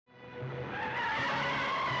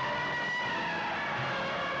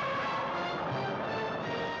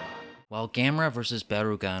While Gamera vs.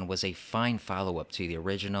 Barugan was a fine follow-up to the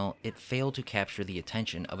original, it failed to capture the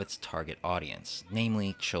attention of its target audience,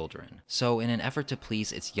 namely children. So in an effort to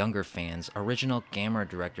please its younger fans, original Gamera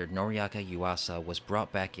director Noriaki Yuasa was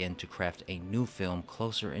brought back in to craft a new film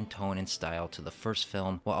closer in tone and style to the first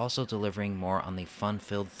film, while also delivering more on the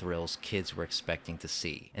fun-filled thrills kids were expecting to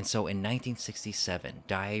see. And so in 1967,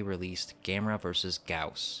 Daiei released Gamera vs.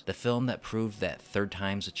 Gyaos, the film that proved that third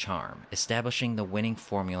time's a charm, establishing the winning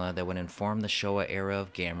formula that would inform the Showa era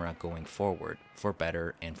of Gamera going forward, for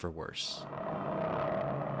better and for worse.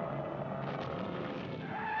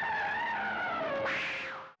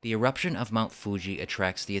 The eruption of Mount Fuji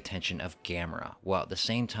attracts the attention of Gamera, while at the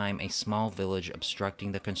same time a small village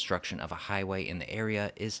obstructing the construction of a highway in the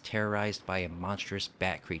area is terrorized by a monstrous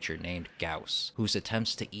bat creature named Gyaos, whose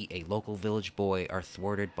attempts to eat a local village boy are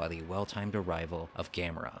thwarted by the well-timed arrival of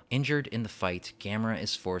Gamera. Injured in the fight, Gamera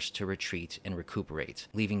is forced to retreat and recuperate,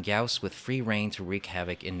 leaving Gyaos with free reign to wreak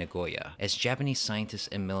havoc in Nagoya, as Japanese scientists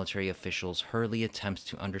and military officials hurriedly attempt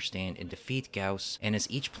to understand and defeat Gyaos, and as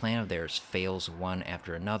each plan of theirs fails one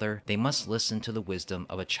after another, they must listen to the wisdom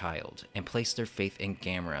of a child and place their faith in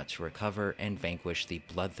Gamera to recover and vanquish the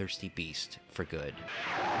bloodthirsty beast for good.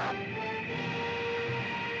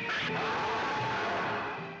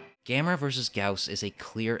 Gamera vs. Gyaos is a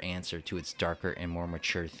clear answer to its darker and more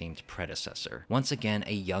mature-themed predecessor. Once again,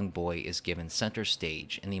 a young boy is given center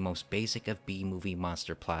stage in the most basic of B-movie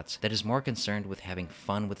monster plots that is more concerned with having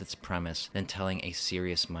fun with its premise than telling a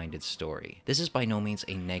serious-minded story. This is by no means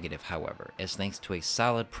a negative, however, as thanks to a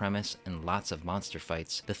solid premise and lots of monster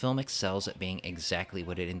fights, the film excels at being exactly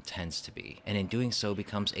what it intends to be, and in doing so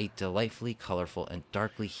becomes a delightfully colorful and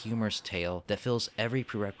darkly humorous tale that fills every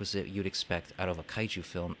prerequisite you'd expect out of a kaiju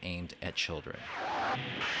film aimed at children.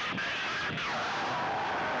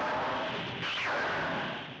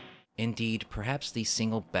 Indeed, perhaps the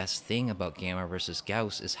single best thing about Gamera vs.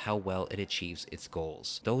 Gyaos is how well it achieves its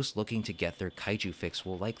goals. Those looking to get their kaiju fix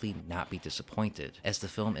will likely not be disappointed, as the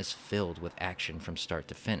film is filled with action from start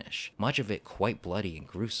to finish, much of it quite bloody and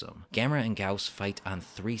gruesome. Gamera and Gyaos fight on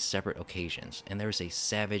 3 separate occasions, and there is a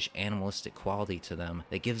savage, animalistic quality to them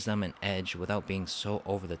that gives them an edge without being so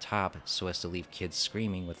over the top so as to leave kids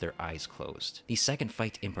screaming with their eyes closed. The second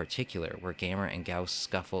fight in particular, where Gamera and Gyaos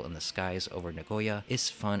scuffle in the skies over Nagoya, is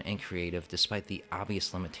fun and creative despite the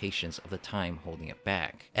obvious limitations of the time holding it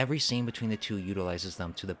back. Every scene between the two utilizes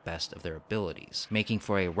them to the best of their abilities, making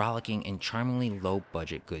for a rollicking and charmingly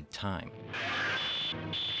low-budget good time.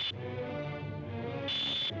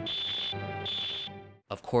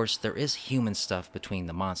 Of course, there is human stuff between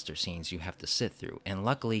the monster scenes you have to sit through, and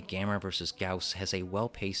luckily Gamera vs. Gyaos has a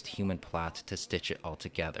well-paced human plot to stitch it all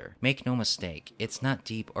together. Make no mistake, it's not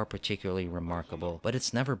deep or particularly remarkable, but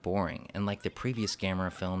it's never boring, and like the previous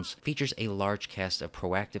Gamera films, features a large cast of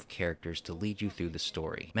proactive characters to lead you through the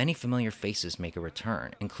story. Many familiar faces make a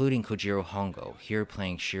return, including Kojiro Hongo, here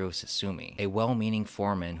playing Shiro Tsutsumi, a well-meaning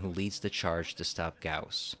foreman who leads the charge to stop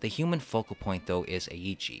Gyaos. The human focal point though is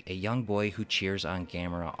Eiichi, a young boy who cheers on Gamera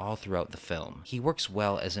all throughout the film. He works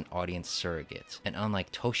well as an audience surrogate, and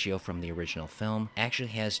unlike Toshio from the original film, actually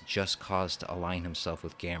has just cause to align himself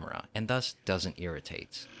with Gamera, and thus doesn't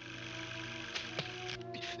irritate.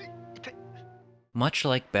 Much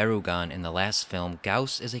like Barugan in the last film,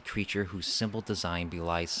 Gyaos is a creature whose simple design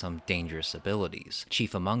belies some dangerous abilities,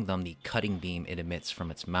 chief among them the cutting beam it emits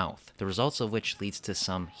from its mouth, the results of which leads to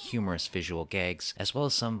some humorous visual gags, as well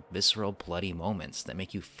as some visceral bloody moments that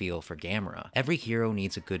make you feel for Gamera. Every hero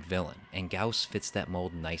needs a good villain, and Gyaos fits that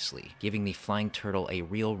mold nicely, giving the flying turtle a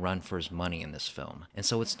real run for his money in this film, and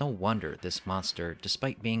so it's no wonder this monster,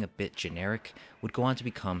 despite being a bit generic, would go on to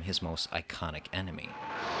become his most iconic enemy.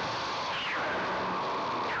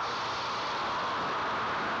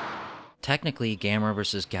 Technically, Gamera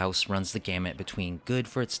vs. Gyaos runs the gamut between good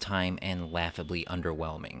for its time and laughably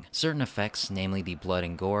underwhelming. Certain effects, namely the blood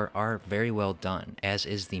and gore, are very well done, as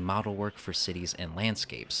is the model work for cities and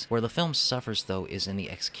landscapes. Where the film suffers though is in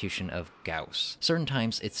the execution of Gyaos. Certain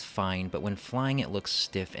times it's fine, but when flying it looks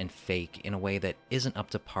stiff and fake in a way that isn't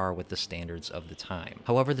up to par with the standards of the time.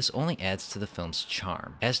 However, this only adds to the film's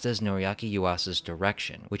charm, as does Noriaki Yuasa's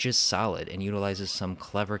direction, which is solid and utilizes some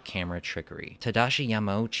clever camera trickery. Tadashi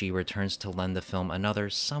Yamauchi returns to lend the film another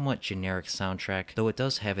somewhat generic soundtrack, though it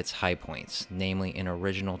does have its high points, namely an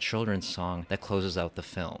original children's song that closes out the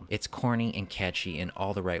film. It's corny and catchy in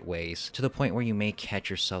all the right ways, to the point where you may catch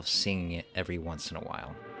yourself singing it every once in a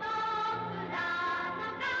while.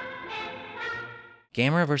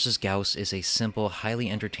 Gamera vs. Gyaos is a simple, highly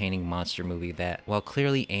entertaining monster movie that, while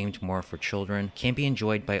clearly aimed more for children, can be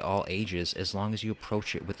enjoyed by all ages as long as you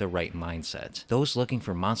approach it with the right mindset. Those looking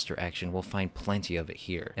for monster action will find plenty of it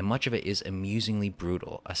here, and much of it is amusingly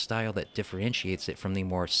brutal, a style that differentiates it from the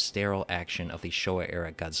more sterile action of the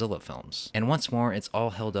Showa-era Godzilla films. And once more, it's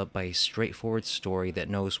all held up by a straightforward story that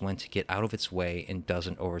knows when to get out of its way and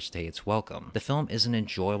doesn't overstay its welcome. The film is an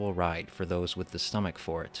enjoyable ride for those with the stomach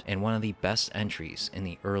for it, and one of the best entries in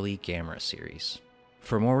the early Gamera series.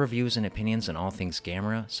 For more reviews and opinions on all things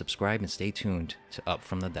Gamera, subscribe and stay tuned to Up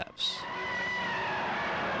From the Depths.